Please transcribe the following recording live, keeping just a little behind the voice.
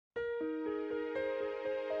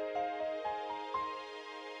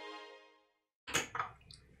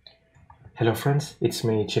Hello friends, it's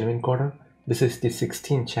me Genuine Coder. This is the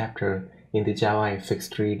 16th chapter in the JavaFX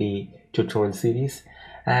 3D tutorial series,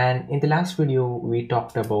 and in the last video we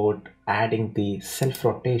talked about adding the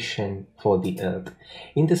self-rotation for the Earth.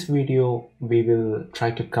 In this video we will try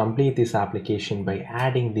to complete this application by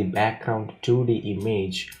adding the background 2D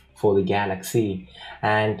image for the galaxy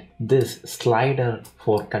and this slider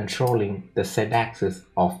for controlling the z-axis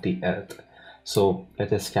of the Earth. So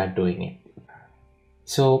let us start doing it.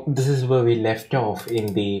 So this is where we left off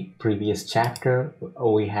in the previous chapter.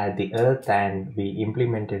 We had the Earth and we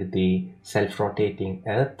implemented the self-rotating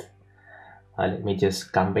Earth. Let me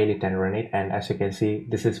just compile it and run it, and as you can see,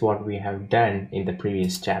 this is what we have done in the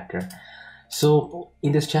previous chapter. So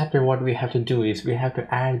in this chapter what we have to do is we have to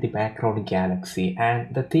add the background galaxy,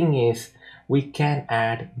 and the thing is we can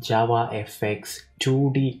add JavaFX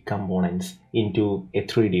 2D components into a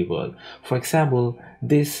 3D world. For example,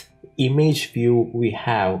 this image view we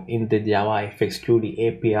have in the JavaFX 2D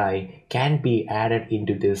API can be added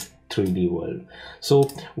into this 3D world. So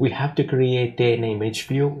we have to create an image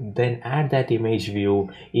view, then add that image view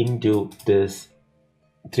into this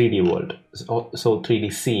 3D world, so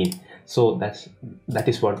 3D scene. So that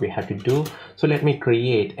is what we have to do. So let me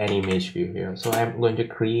create an image view here. So I'm going to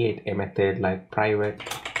create a method like private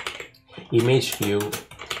image view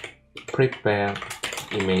prepare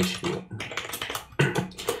image view.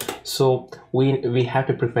 So we have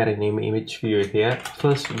to prepare an image view here.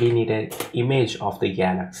 First we need an image of the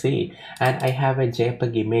galaxy, and I have a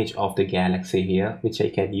JPEG image of the galaxy here which I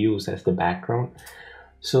can use as the background.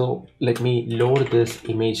 So let me load this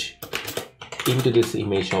image into this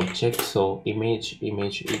image object. So image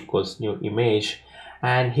equals new image,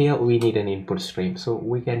 and here we need an input stream. So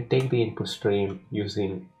we can take the input stream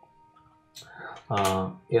using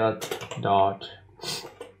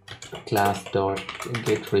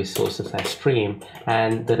earth.class.get resources as stream,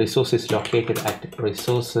 and the resource is located at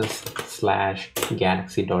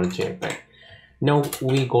resources/galaxy.jpg. Now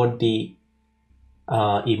we got the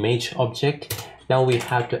image object. Now we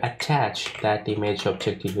have to attach that image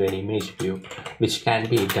object into an image view, which can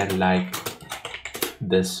be done like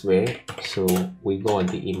this way. So we go on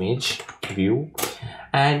the image view,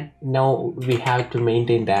 and now we have to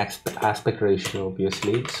maintain the aspect ratio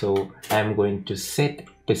obviously. So I'm going to set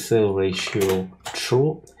pixel ratio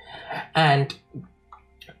true, and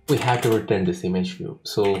we have to return this image view.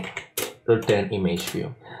 So return image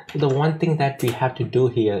view. The one thing that we have to do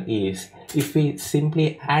here is if we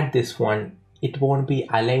simply add this one, it won't be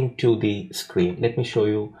aligned to the screen. Let me show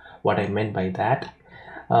you what I meant by that.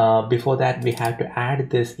 Before that, we have to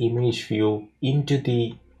add this image view into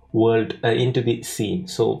the world, into the scene.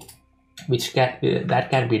 So that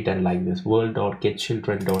can be done like this: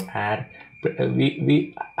 world.getChildren.add.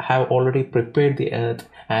 We have already prepared the Earth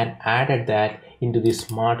and added that into the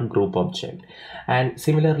smart group object, and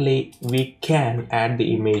similarly we can add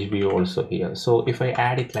the image view also here. So if I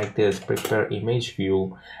add it like this, prepare image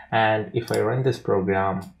view, and if I run this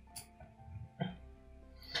program,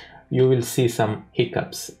 you will see some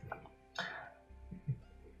hiccups.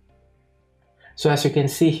 So as you can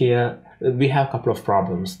see here, we have a couple of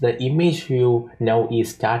problems. The image view now is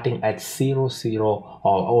starting at 0, 0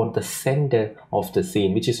 or the center of the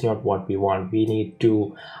scene, which is not what we want. We need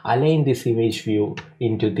to align this image view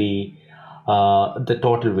into the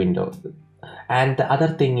total window. And the other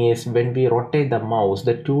thing is, when we rotate the mouse,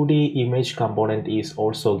 the 2D image component is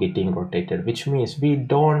also getting rotated, which means we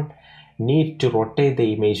don't need to rotate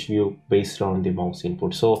the image view based on the mouse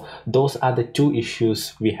input. So those are the two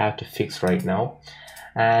issues we have to fix right now.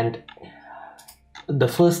 And the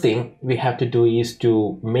first thing we have to do is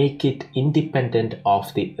to make it independent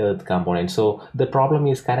of the Earth component. So the problem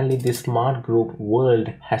is currently this smart group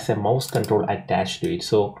world has a mouse control attached to it.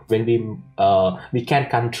 So when we can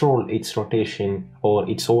control its rotation or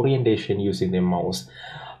its orientation using the mouse,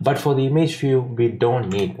 but for the image view we don't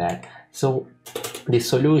need that. So the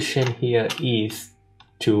solution here is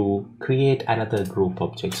to create another group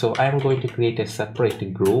object. So I'm going to create a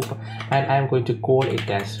separate group, and I'm going to call it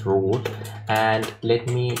as root, and let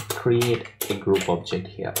me create a group object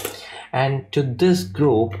here. And to this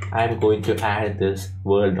group I'm going to add this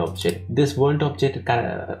world object. This world object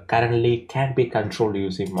currently can be controlled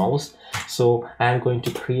using mouse, so I'm going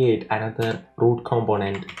to create another root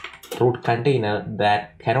component, root container,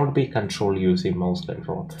 that cannot be controlled using mouse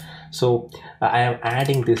control. So I am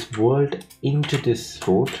adding this world into this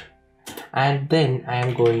root, and then I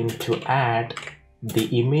am going to add the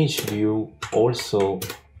image view also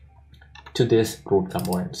to this root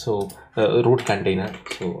component. So root container.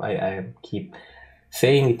 So I keep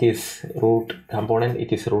saying it is root component,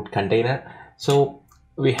 it is root container. So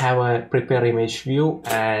we have a prepare image view,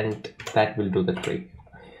 and that will do the trick.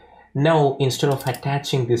 Now, instead of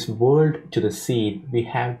attaching this world to the scene, we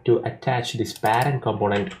have to attach this parent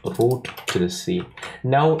component root to the scene.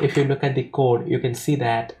 Now, if you look at the code, you can see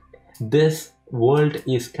that this world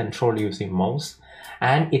is controlled using mouse,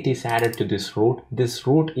 and it is added to this root. This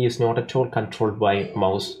root is not at all controlled by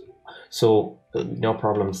mouse, so no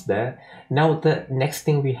problems there. Now the next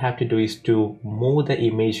thing we have to do is to move the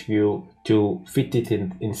image view to fit it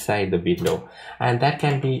inside the window, and that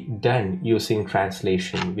can be done using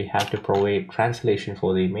translation. We have to provide translation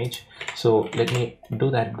for the image, so let me do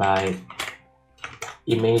that by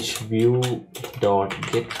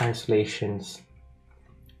ImageView.get translations,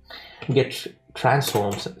 get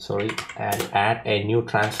transforms, sorry, and add a new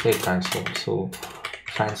translate transform. So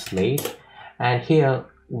translate, and here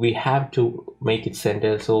we have to make it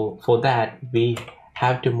center. So for that we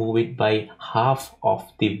have to move it by half of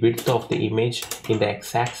the width of the image in the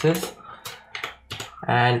x-axis,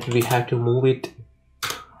 and we have to move it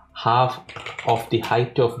half of the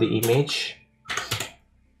height of the image,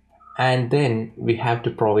 and then we have to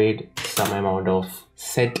provide some amount of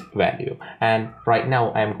set value. And right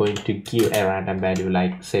now I'm going to give a random value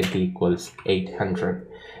like set equals 800.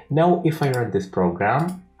 Now if I run this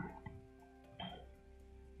program,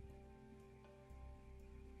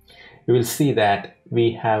 you will see that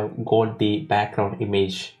we have got the background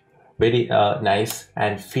image very nice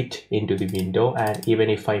and fit into the window. And even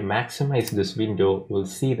if I maximize this window, you will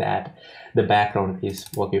see that the background is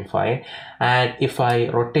working fine. And if I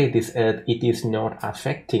rotate this earth, it is not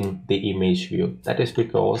affecting the image view. That is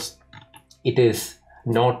because it is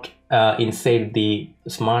not inside the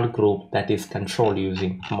smart group that is controlled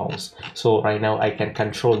using mouse. So right now I can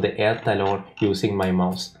control the earth alone using my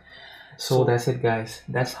mouse. So that's it, guys.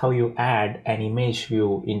 That's how you add an image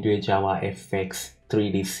view into a JavaFX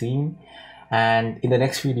 3D scene. And in the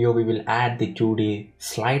next video, we will add the 2D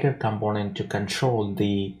slider component to control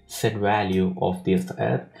the set value of this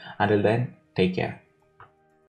earth. Until then, take care.